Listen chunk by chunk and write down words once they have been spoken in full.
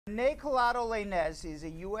René Colato Laínez is a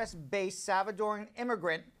U.S.-based Salvadoran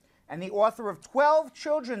immigrant and the author of 12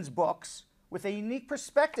 children's books with a unique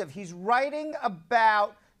perspective. He's writing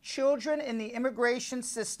about children in the immigration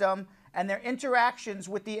system and their interactions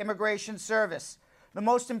with the immigration service. The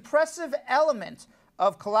most impressive element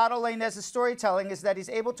of Colato Laínez's storytelling is that he's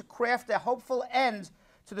able to craft a hopeful end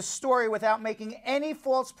to the story without making any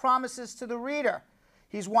false promises to the reader.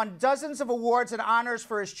 He's won dozens of awards and honors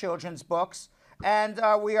for his children's books, and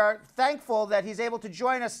we are thankful that he's able to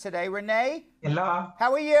join us today. René? Hello.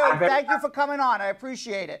 How are you? Thank you for coming on. I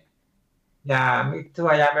appreciate it. Yeah, me too.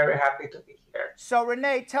 I am very happy to be here. So,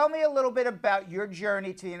 René, tell me a little bit about your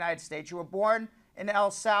journey to the United States. You were born in El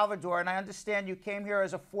Salvador, and I understand you came here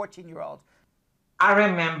as a 14-year-old. I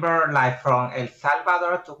remember, like, from El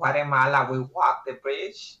Salvador to Guatemala, we walked the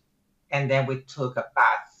bridge, and then we took a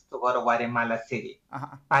bus to go to Guatemala City.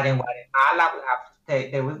 But in Guatemala, we have to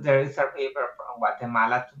take, there is a river from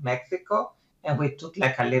Guatemala to Mexico, and we took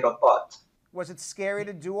like a little boat. Was it scary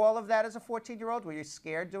to do all of that as a 14-year-old? Were you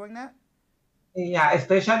scared doing that? Yeah,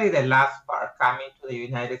 especially the last part, coming to the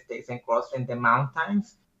United States and crossing the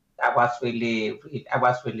mountains. That was really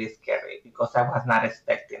scary because I was not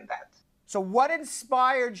expecting that. So what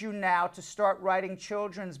inspired you now to start writing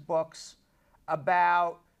children's books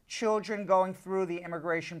about children going through the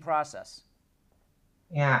immigration process?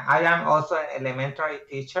 Yeah, I am also an elementary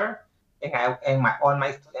teacher, and all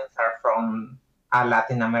my students are from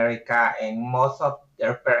Latin America, and most of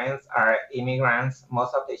their parents are immigrants.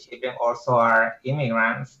 Most of the children also are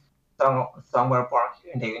immigrants. Some were born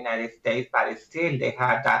here in the United States, but still they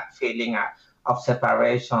have that feeling of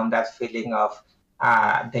separation, that feeling of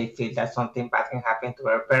they feel that something bad can happen to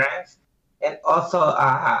their parents. And also,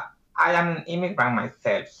 I am an immigrant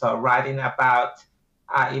myself, so writing about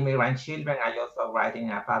immigrant children, I also writing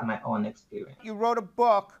about my own experience. You wrote a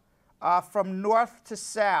book from north to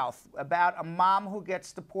south about a mom who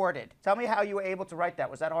gets deported. Tell me how you were able to write that.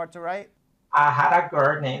 Was that hard to write? I had a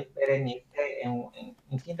girl named Berenice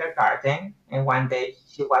in kindergarten, and one day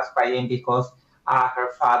she was crying because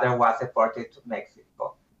her father was deported to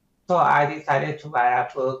Mexico. So I decided to write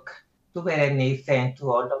a book to Berenice and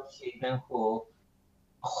to all those children who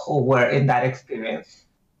were in that experience.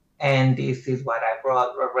 And this is what I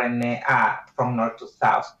brought René from north to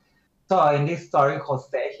south. So in this story,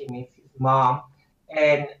 Jose, he meets his mom,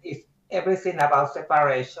 and it's everything about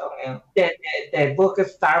separation. And the book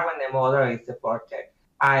starts when the mother is deported.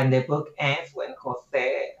 And the book ends when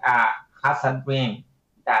Jose has a dream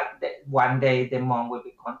that one day the mom will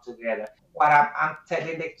become together. What I'm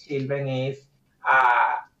telling the children is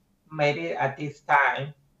maybe at this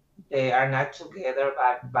time they are not together,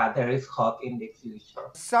 but there is hope in the future.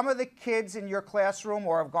 Some of the kids in your classroom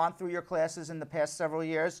or have gone through your classes in the past several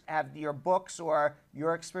years, have your books or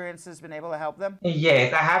your experiences been able to help them?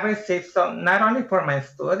 Yes, I have received some, not only for my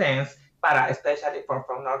students, but especially from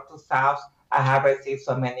north to south. I have received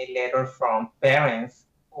so many letters from parents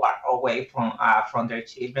who are away from their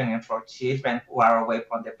children, and for children who are away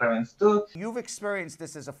from their parents too. You've experienced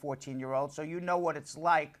this as a 14-year-old, so you know what it's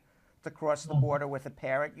like to cross the border with a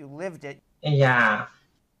parent. You lived it. Yeah,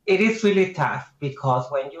 it is really tough because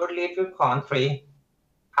when you leave your country,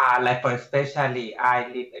 like for especially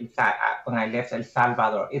when I left El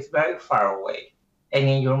Salvador, it's very far away. And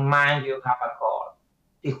in your mind, you have a goal,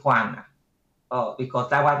 Tijuana. Oh, because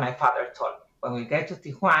that was my father told me. When we get to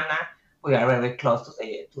Tijuana, we are very close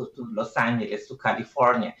to Los Angeles, to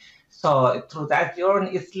California. So through that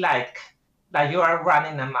journey, it's like you are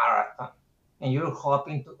running a marathon and you're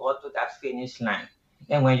hoping to go to that finish line.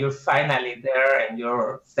 And when you're finally there and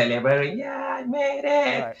you're celebrating, yeah, I made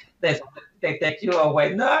it, right, they take you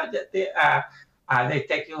away. No, they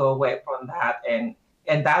take you away from that. And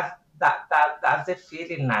that's the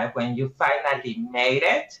feeling like when you finally made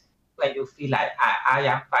it, when you feel like I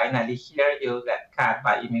am finally here, you get caught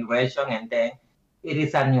by immigration, and then it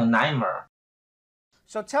is a new nightmare.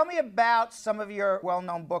 So tell me about some of your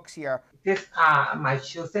well-known books here. This is My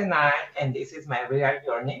Shoes and I, and this is my real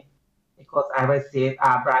journey, because I received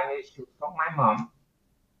brand new shoes from my mom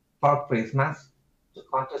for Christmas to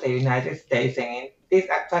come to the United States. And this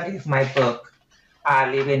actually is my book,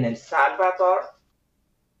 living in El Salvador,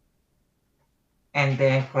 and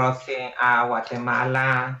then crossing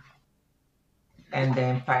Guatemala, and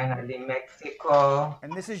then finally Mexico.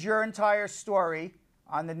 And this is your entire story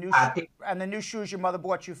on the new and the new shoes your mother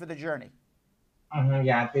bought you for the journey.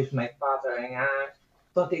 Yeah, this is my father and I.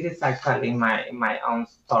 So this is actually my own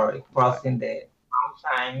story, crossing the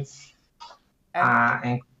mountains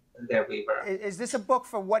and the river. Is this a book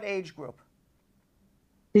for what age group?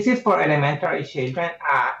 This is for elementary children.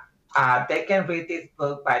 They can read this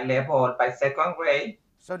book by level, by second grade,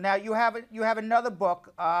 So now you have another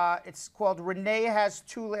book. It's called René Has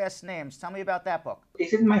Two Last Names. Tell me about that book.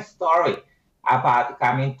 This is my story about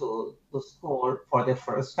coming to school for the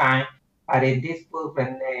first time. But in this book,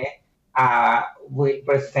 René will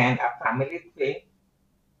present a family tree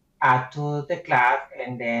to the class,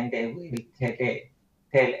 and then they will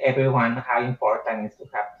tell everyone how important it is to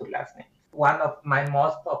have two last names. One of my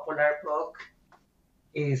most popular books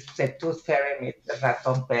is The Tooth Fairy Meets the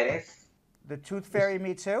Raton Perez. The Tooth Fairy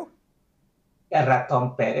Meets who? The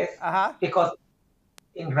Raton Perez. Because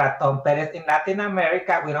in Raton Perez, in Latin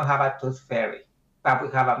America, we don't have a tooth fairy, but we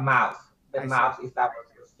have a mouse. The mouse is our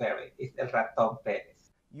tooth fairy. It's the Raton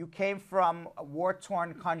Perez. You came from a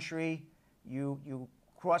war-torn country. You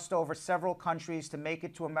crossed over several countries to make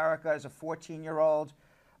it to America as a 14-year-old.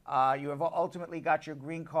 You have ultimately got your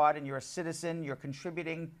green card and you're a citizen. You're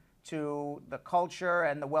contributing to the culture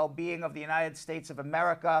and the well-being of the United States of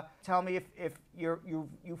America. Tell me if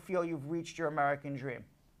you feel you've reached your American dream.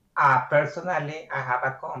 Personally, I have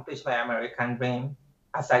accomplished my American dream.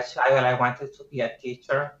 As a child, I wanted to be a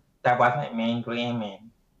teacher. That was my main dream.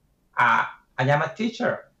 And I am a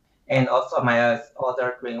teacher. And also my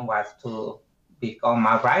other dream was to become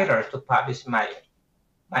a writer, to publish my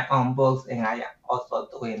own books, and I am also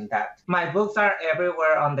doing that. My books are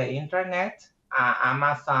everywhere on the internet,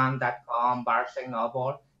 Amazon.com, Bernstein,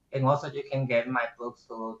 and also you can get my books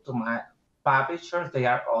to my publishers. They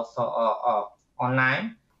are also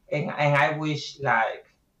online, and I wish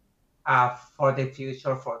for the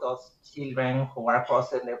future, for those children who are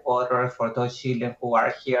crossing the border, for those children who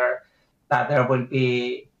are here, that there will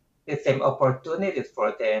be the same opportunities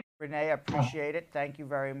for them. René, I appreciate it. Thank you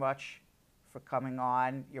very much for coming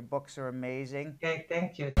on. Your books are amazing. Okay,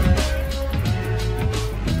 thank you.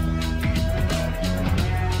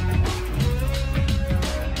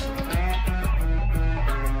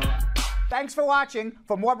 Thanks for watching.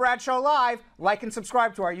 For more Bradshaw Live, like and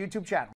subscribe to our YouTube channel.